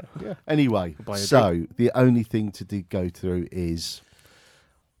 thanks, Dan. Yeah. Anyway, so the only thing to go through is...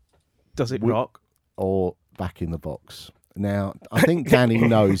 Does it rock? Or back in the box. Now, I think Danny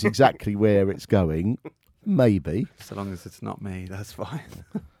knows exactly where it's going. Maybe. So long as it's not me, that's fine.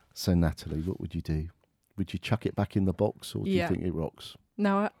 So, Natalie, what would you do? Would you chuck it back in the box, or do you think it rocks?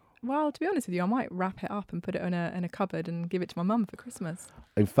 No, Well, to be honest with you, I might wrap it up and put it in a cupboard and give it to my mum for Christmas.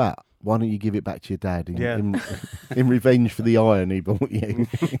 In fact, why don't you give it back to your dad Yeah. in revenge for the iron he bought you?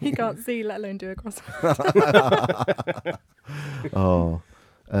 He can't see, let alone do a crossword. Oh,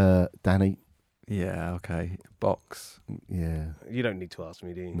 Danny, Yeah, okay. Box. yeah. You don't need to ask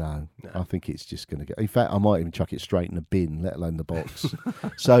me, do you? No, No. I think it's just going to go. In fact, I might even chuck it straight in the bin, let alone the box.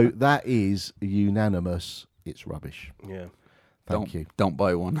 So that is unanimous. It's rubbish. Yeah. Thank you. Don't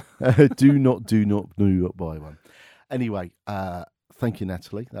buy one. do not buy one. Anyway, thank you,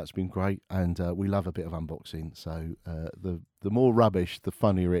 Natalie. That's been great, and we love a bit of unboxing. So the more rubbish, the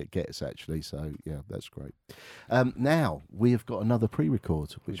funnier it gets, actually. So yeah, that's great. Now we have got another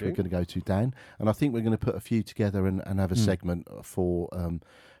pre-record, which we're going to go to, Dan, and I think we're going to put a few together and have a segment for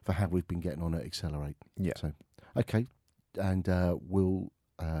how we've been getting on at Accelerate. Yeah. So okay, and we'll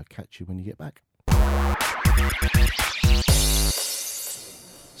catch you when you get back.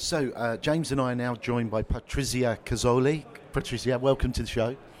 So, James and I are now joined by Patrizia Cazzoli. Patrizia, welcome to the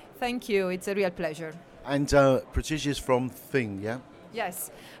show. Thank you. It's a real pleasure. And Patrizia's from Thing, yeah?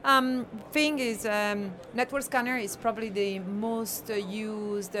 Yes. Thing is network scanner is probably the most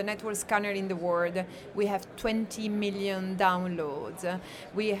used network scanner in the world. We have 20 million downloads.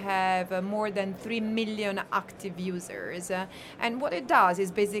 We have more than 3 million active users. And what it does is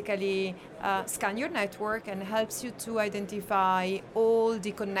basically scan your network and helps you to identify all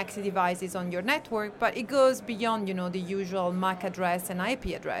the connected devices on your network, but it goes beyond, the usual MAC address and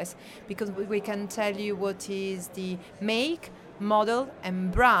IP address, because we can tell you what is the make, model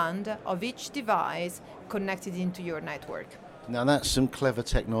and brand of each device connected into your network. Now, that's some clever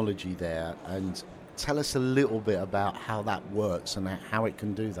technology there. And tell us a little bit about how that works and how it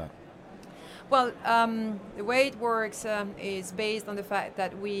can do that. Well, the way it works is based on the fact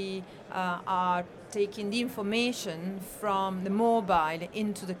that we are taking the information from the mobile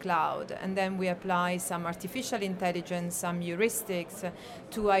into the cloud, and then we apply some artificial intelligence, some heuristics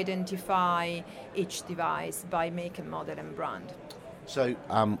to identify each device by make and model and brand. So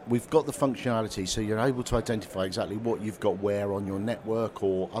we've got the functionality, so you're able to identify exactly what you've got where on your network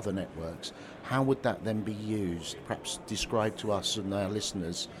or other networks. How would that then be used? Perhaps describe to us and our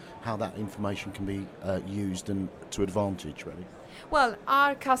listeners how that information can be used and to advantage, really. Well,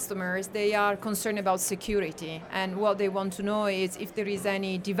 our customers, they are concerned about security, and what they want to know is if there is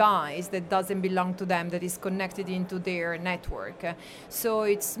any device that doesn't belong to them that is connected into their network. So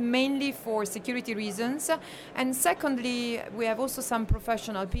it's mainly for security reasons. And secondly, we have also some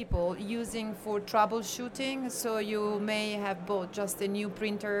professional people using for troubleshooting. So you may have bought just a new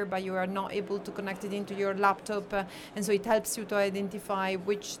printer, but you are not able to connect it into your laptop. And so it helps you to identify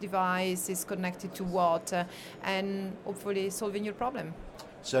which device is connected to what, and hopefully solving your problem.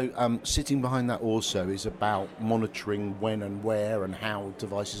 So sitting behind that also is about monitoring when and where and how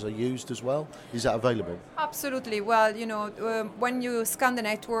devices are used as well. Is that available? Absolutely. Well, when you scan the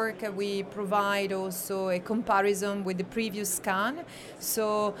network, we provide also a comparison with the previous scan.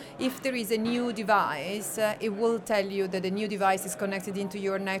 So if there is a new device, it will tell you that the new device is connected into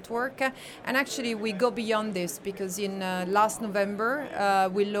your network. And actually, we go beyond this because in last November,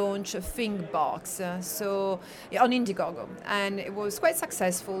 we launched ThingBox so on Indiegogo, and it was quite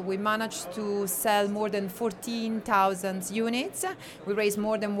successful. We managed to sell more than 14,000 units. We raised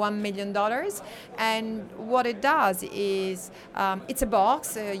more than $1 million. And what it does is it's a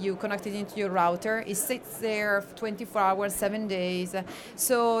box. You connect it into your router. It sits there 24 hours, 7 days.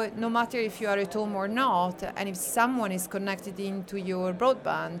 So no matter if you are at home or not, and if someone is connected into your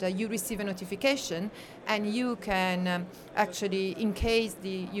broadband, you receive a notification, and you can actually, in case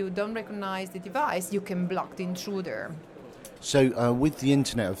you don't recognize the device, you can block the intruder. So with the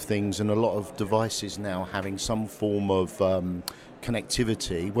Internet of Things and a lot of devices now having some form of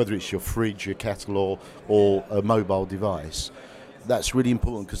connectivity, whether it's your fridge, your kettle or a mobile device, that's really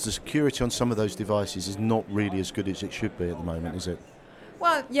important because the security on some of those devices is not really as good as it should be at the moment, is it?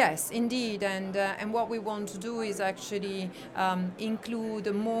 Well, yes, indeed, and what we want to do is actually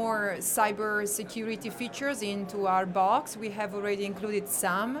include more cyber security features into our box. We have already included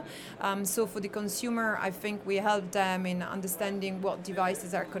some. So for the consumer, I think we help them in understanding what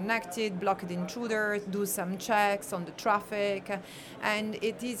devices are connected, block the intruders, do some checks on the traffic, and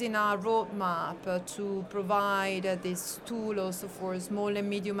it is in our roadmap to provide this tool also for small and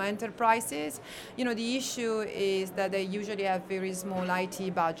medium enterprises. The issue is that they usually have very small IT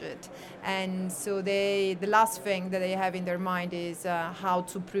IT budget, and so the last thing that they have in their mind is how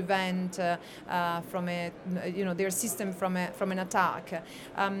to prevent from their system from an attack.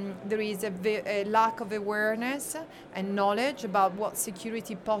 There is a lack of awareness and knowledge about what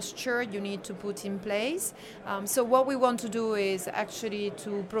security posture you need to put in place. So what we want to do is actually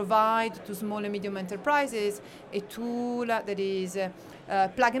to provide to small and medium enterprises a tool that is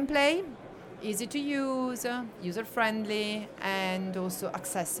plug and play, easy to use, user-friendly, and also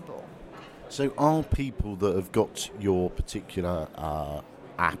accessible. So are people that have got your particular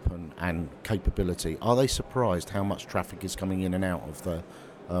app and capability, are they surprised how much traffic is coming in and out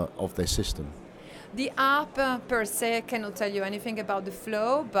of their system? The app per se cannot tell you anything about the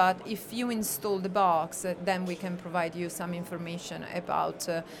flow, but if you install the box, then we can provide you some information about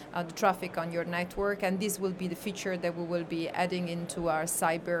the traffic on your network, and this will be the feature that we will be adding into our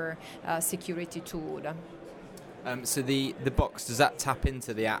cyber security tool. So the box, does that tap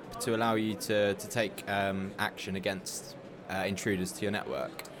into the app to allow you to take action against intruders to your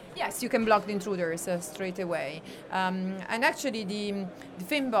network? Yes, you can block the intruders straight away. And actually the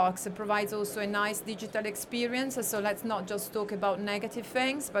Finbox provides also a nice digital experience, so let's not just talk about negative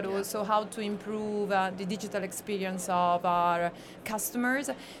things, but also how to improve the digital experience of our customers.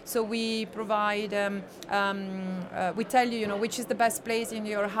 So we provide, we tell you, which is the best place in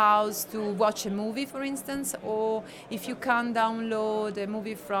your house to watch a movie, for instance, or if you can't download a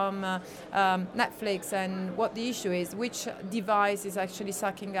movie from Netflix, and what the issue is, which device is actually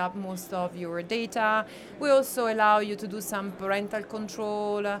sucking up most of your data. We also allow you to do some parental control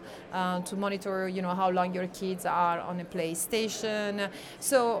to monitor, how long your kids are on a PlayStation.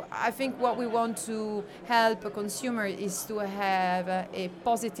 So I think what we want to help a consumer is to have a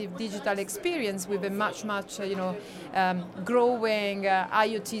positive digital experience with a much growing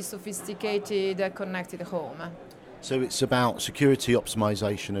IoT sophisticated connected home. So it's about security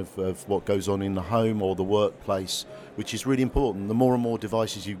optimization of what goes on in the home or the workplace, which is really important. The more and more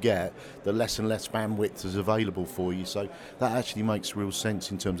devices you get, the less and less bandwidth is available for you. So that actually makes real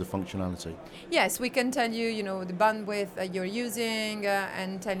sense in terms of functionality. Yes, we can tell you, the bandwidth that you're using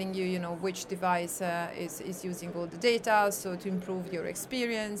and telling you, which device is using all the data, so to improve your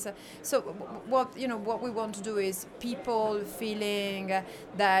experience. So what we want to do is people feeling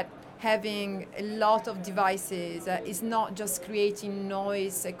that having a lot of devices is not just creating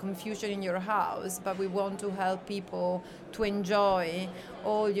noise and confusion in your house, but we want to help people to enjoy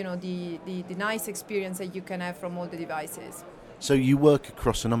all the nice experience that you can have from all the devices. So you work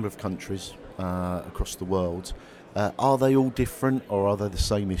across a number of countries across the world. Are they all different, or are they the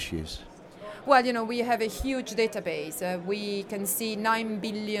same issues? Well, we have a huge database. We can see 9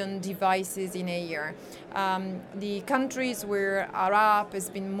 billion devices in a year. The countries where our app has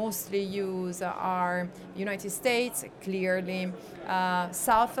been mostly used are United States, clearly,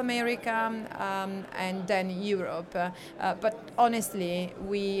 South America, and then Europe. But honestly,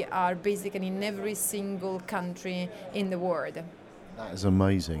 we are basically in every single country in the world. That is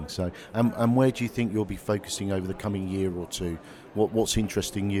amazing. So, and where do you think you'll be focusing over the coming year or two? What's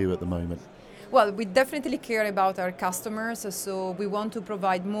interesting you at the moment? Well, we definitely care about our customers, so we want to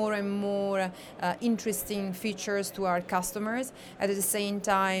provide more and more interesting features to our customers. At the same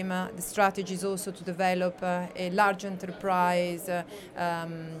time, the strategy is also to develop a large enterprise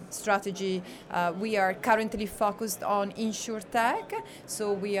strategy. We are currently focused on InsurTech,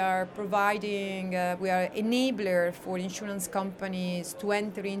 so we are providing, we are enabler for insurance companies to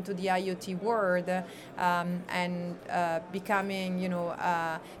enter into the IoT world and becoming,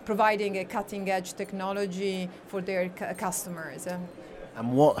 providing a cutting-edge technology for their customers.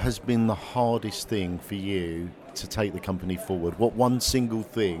 And what has been the hardest thing for you to take the company forward? What one single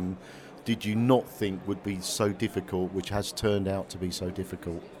thing did you not think would be so difficult, which has turned out to be so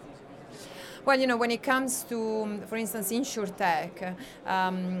difficult? Well, when it comes to, for instance, InsurTech,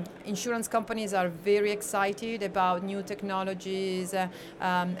 insurance companies are very excited about new technologies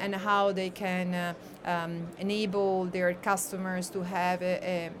and how they can enable their customers to have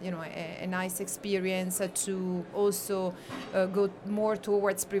a nice experience, to also go more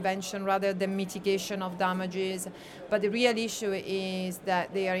towards prevention rather than mitigation of damages. But the real issue is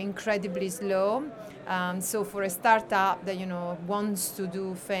that they are incredibly slow. So for a startup that wants to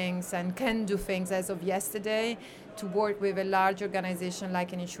do things and can do things as of yesterday, to work with a large organization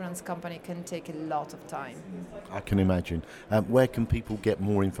like an insurance company can take a lot of time. I can imagine. Where can people get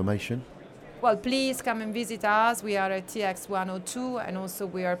more information? Well, please come and visit us. We are at TX 102, and also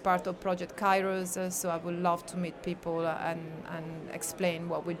we are part of Project Kairos, so I would love to meet people and explain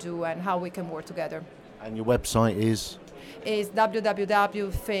what we do and how we can work together. And your website is? Is www.think.io.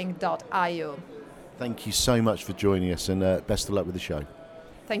 Thank you so much for joining us, and best of luck with the show.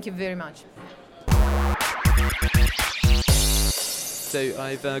 Thank you very much. So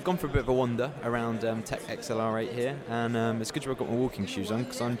I've gone for a bit of a wander around Tech XLR8 here, and it's a good job I've got my walking shoes on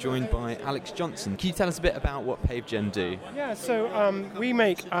because I'm joined by Alex Johnson. Can you tell us a bit about what PaveGen do? Yeah, so we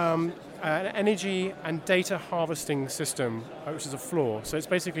make an energy and data harvesting system, which is a floor. So it's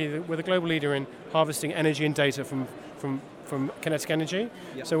basically we're the global leader in harvesting energy and data from kinetic energy.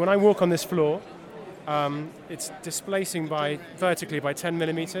 Yep. So when I walk on this floor, it's displacing vertically by 10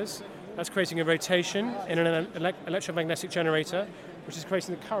 millimeters. That's creating a rotation in an electromagnetic generator, which is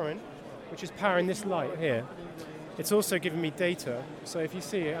creating the current, which is powering this light here. It's also giving me data. So if you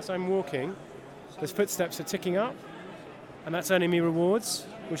see, as I'm walking, those footsteps are ticking up, and that's earning me rewards,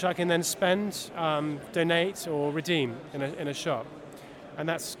 which I can then spend, donate, or redeem in a shop. And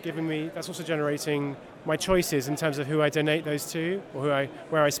that's also generating my choices in terms of who I donate those to, or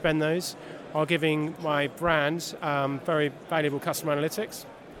where I spend those, are giving my brand very valuable customer analytics.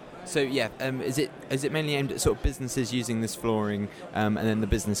 So yeah, is it mainly aimed at sort of businesses using this flooring, and then the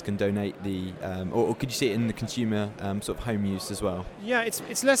business can donate the, or could you see it in the consumer sort of home use as well? Yeah,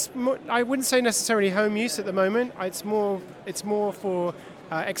 it's less. I wouldn't say necessarily home use at the moment. It's more for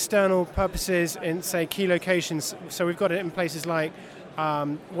external purposes in, say, key locations. So we've got it in places like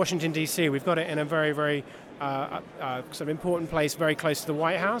Washington DC. We've got it in a very, very sort of important place, very close to the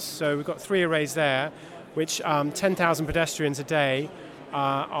White House. So we've got 3 arrays there, which 10,000 pedestrians a day.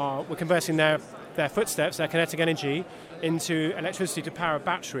 We're converting their footsteps, their kinetic energy, into electricity to power a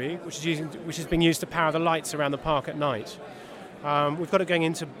battery, which is being used to power the lights around the park at night. We've got it going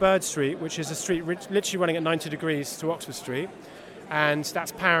into Bird Street, which is a street literally running at 90 degrees to Oxford Street, and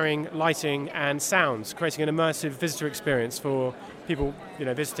that's powering lighting and sounds, creating an immersive visitor experience for people,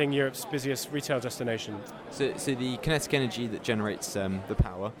 visiting Europe's busiest retail destination. So the kinetic energy that generates the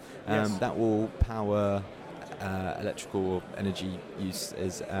power, Yes. that will power electrical energy use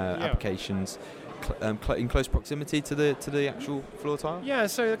as applications in close proximity to the actual floor tile? Yeah,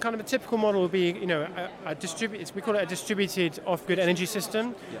 so kind of a typical model would be, we call it a distributed off-grid energy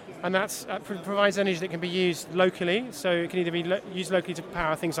system, and that provides energy that can be used locally. So it can either be used locally to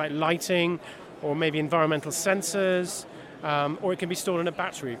power things like lighting, or maybe environmental sensors, or it can be stored in a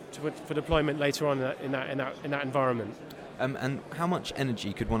battery for deployment later on in that environment. And how much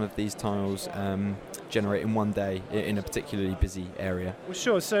energy could one of these tiles generate in one day in a particularly busy area? Well,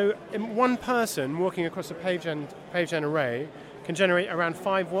 sure. So one person walking across a PaveGen array can generate around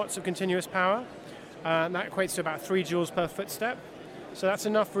 5 watts of continuous power. And that equates to about 3 joules per footstep. So that's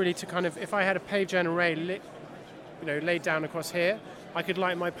enough really to kind of, if I had a PaveGen array laid down across here, I could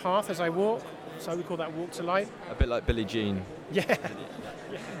light my path as I walk. So we call that walk to light. A bit like Billie Jean. Yeah.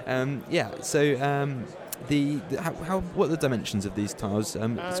 So what are the dimensions of these tiles?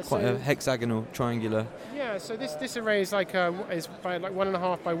 It's quite a hexagonal, triangular. Yeah. So this array is by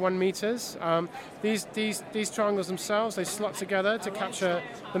 1.5 by 1 meters. These triangles themselves, they slot together to capture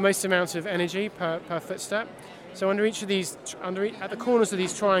the most amount of energy per footstep. So under each of these, at the corners of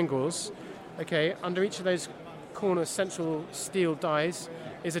these triangles, under each of those corner central steel dies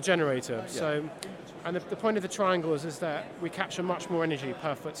is a generator. Yeah. So, and the point of the triangles is that we capture much more energy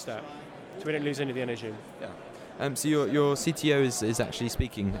per footstep, so we don't lose any of the energy. Yeah. So your CTO is actually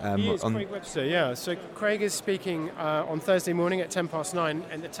speaking. He is Craig Webster. Yeah. So Craig is speaking on Thursday morning at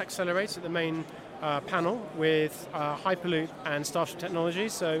 9:10 in the Tech Accelerator at the main panel with Hyperloop and Starship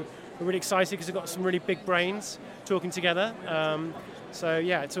Technologies. So we're really excited because we've got some really big brains talking together.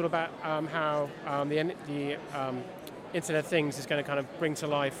 It's all about how the Internet of Things is going to kind of bring to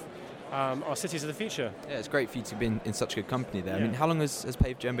life our cities of the future. Yeah, it's great for you to be in such a good company there. Yeah. I mean, how long has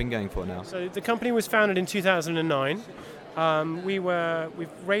PaveGen been going for now? So the company was founded in 2009.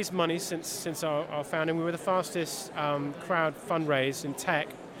 We've raised money since our founding. We were the fastest crowd fundraise in tech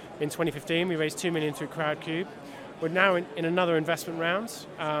in 2015. We raised 2 million through Crowdcube. We're now in another investment round,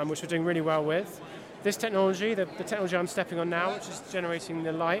 which we're doing really well with. This technology, the technology I'm stepping on now, which is generating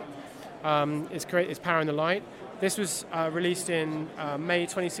the light, is powering the light. This was released in May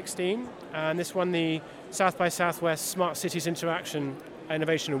 2016, and this won the South by Southwest Smart Cities Interaction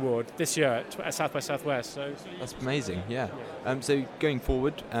Innovation Award this year at South by Southwest. So that's amazing, yeah. So going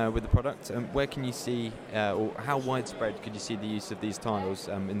forward with the product, where can you see, or how widespread could you see the use of these tiles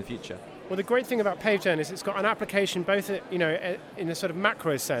in the future? Well, the great thing about PaveGen is it's got an application both in a sort of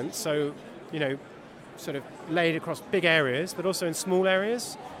macro sense, so sort of laid across big areas, but also in small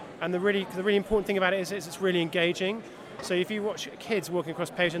areas. And the really important thing about it is it's really engaging. So if you watch kids walking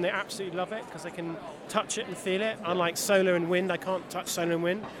across PaveGen, they absolutely love it because they can touch it and feel it. Unlike solar and wind, I can't touch solar and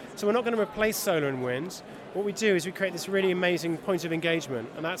wind. So we're not going to replace solar and wind. What we do is we create this really amazing point of engagement,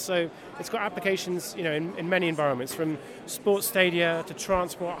 and that's so it's got applications, in many environments, from sports stadia to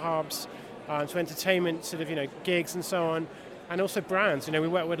transport hubs to entertainment, sort of gigs and so on, and also brands. We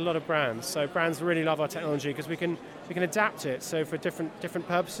work with a lot of brands, so brands really love our technology because we can adapt it so for different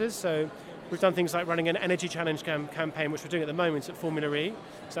purposes. So we've done things like running an energy challenge campaign, which we're doing at the moment at Formula E.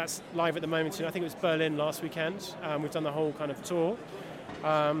 So that's live at the moment. I think it was Berlin last weekend. We've done the whole kind of tour.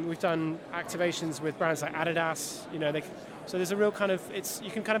 We've done activations with brands like Adidas. So there's a real kind of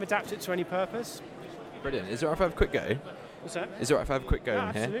you can kind of adapt it to any purpose. Brilliant. Is it all right if I have a quick go? What's that? Is it all right if I have a quick go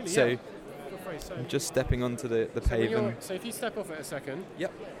in here? Absolutely. So yeah. Feel free. So I'm just stepping onto the pavement. So if you step off it a second.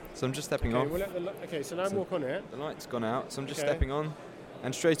 Yep. So I'm just stepping Okay, off. So now walk on it. The light's gone out, so I'm just Okay. stepping on,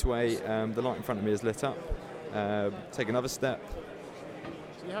 and straight away the light in front of me is lit up. Take another step.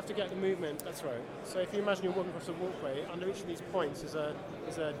 So you have to get the movement. That's right. So if you imagine you're walking across a walkway, under each of these points is a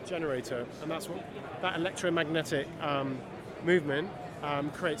generator, and that's what that electromagnetic movement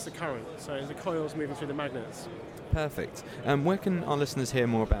creates the current. So the coils moving through the magnets. Perfect. Where can our listeners hear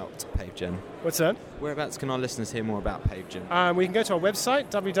more about PaveGen? What's that? Whereabouts can our listeners hear more about PaveGen? We can go to our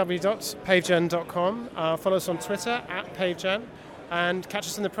website, www.pavegen.com. Follow us on Twitter @PaveGen, and catch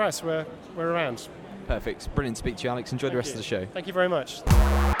us in the press. We're around. Perfect. Brilliant to speak to you, Alex. Enjoy the rest of the show. Thank you very much.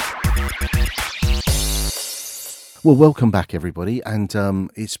 Well, welcome back, everybody, and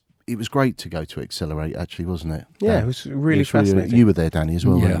it was great to go to Accelerate, actually, wasn't it? Yeah, it was really fascinating. You were there, Danny, as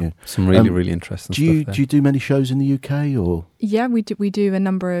well, weren't you? Some really interesting stuff there. Do you do many shows in the UK, or? Yeah, we do a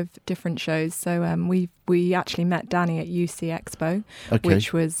number of different shows. So we actually met Danny at UC Expo,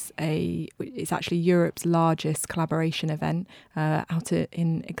 which was it's actually Europe's largest collaboration event out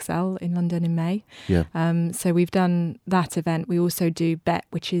in Excel in London in May. Yeah. So we've done that event. We also do BET,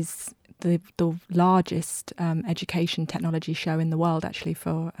 which is the largest education technology show in the world, actually.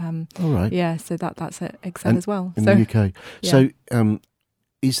 For all right. Yeah, so that's at Excel as well. In the UK. Yeah. So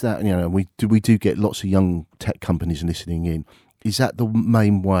is that, we do get lots of young tech companies listening in. Is that the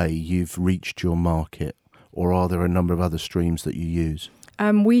main way you've reached your market, or are there a number of other streams that you use?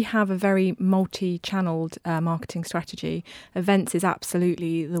 We have a very multi-channeled marketing strategy. Events is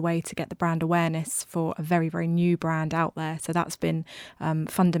absolutely the way to get the brand awareness for a very, very new brand out there. So that's been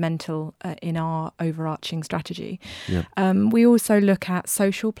fundamental in our overarching strategy. Yeah. We also look at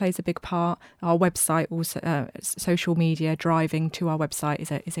social, plays a big part. Our website also, social media driving to our website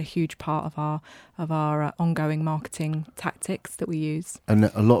is a huge part of our ongoing marketing tactics that we use.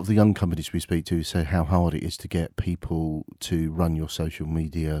 And a lot of the young companies we speak to say how hard it is to get people to run your social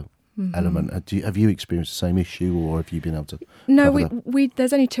media element. Have you experienced the same issue, or have you been able to? No, we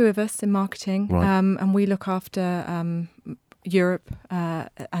there's only two of us in marketing, right. And we look after Europe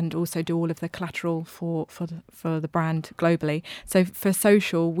and also do all of the collateral for the brand globally. So for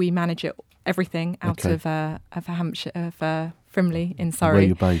social, we manage everything out of Hampshire, of Frimley in Surrey. Where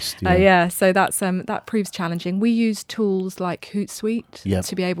you're based, so that proves challenging. We use tools like Hootsuite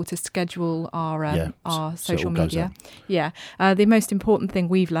to be able to schedule our social media. The most important thing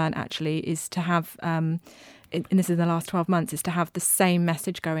we've learned actually is to have, and this is in the last 12 months, is to have the same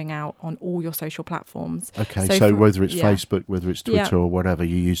message going out on all your social platforms. Okay, so whether it's Facebook, whether it's Twitter or whatever,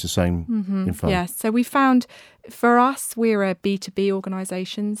 you use the same info. Yeah, so we found for us, we're a B2B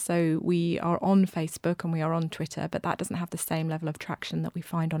organisation, so we are on Facebook and we are on Twitter, but that doesn't have the same level of traction that we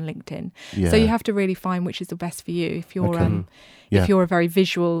find on LinkedIn. Yeah. So you have to really find which is the best for you. If you're if you're a very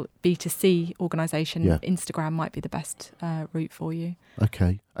visual B2C organisation, Instagram might be the best route for you.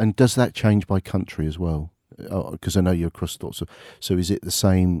 Okay, and does that change by country as well? Because I know you're across lots of. So is it the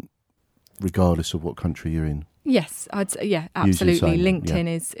same regardless of what country you're in? Yes, absolutely. LinkedIn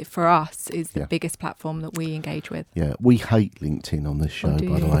is for us the biggest platform that we engage with. Yeah, we hate LinkedIn on this show,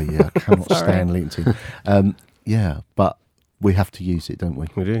 by the way. Yeah, I cannot stand LinkedIn. But we have to use it, don't we?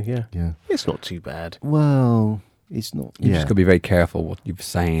 We do. Yeah. Yeah. It's not too bad. Well, it's not. You just got to be very careful what you're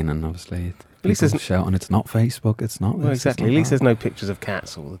saying, and obviously. At least there's shouting, it's not Facebook, it's not. Well, exactly. At least there's no pictures of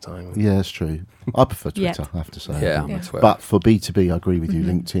cats all the time. Yeah, that's true. I prefer Twitter, I have to say. Yeah. But for B2B, I agree with you.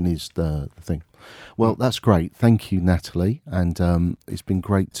 LinkedIn is the thing. Well, that's great. Thank you, Natalie. And it's been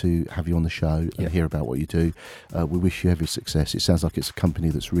great to have you on the show and hear about what you do. We wish you every success. It sounds like it's a company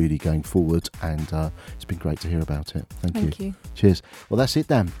that's really going forward, and it's been great to hear about it. Thank you. Cheers. Well, that's it,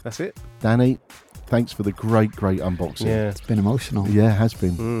 Dan. That's it. Danny, thanks for the great unboxing. Yeah, it's been emotional. Yeah, it has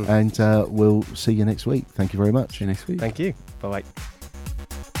been. And we'll see you next week. Thank you very much. See you next week. Thank you. Bye-bye.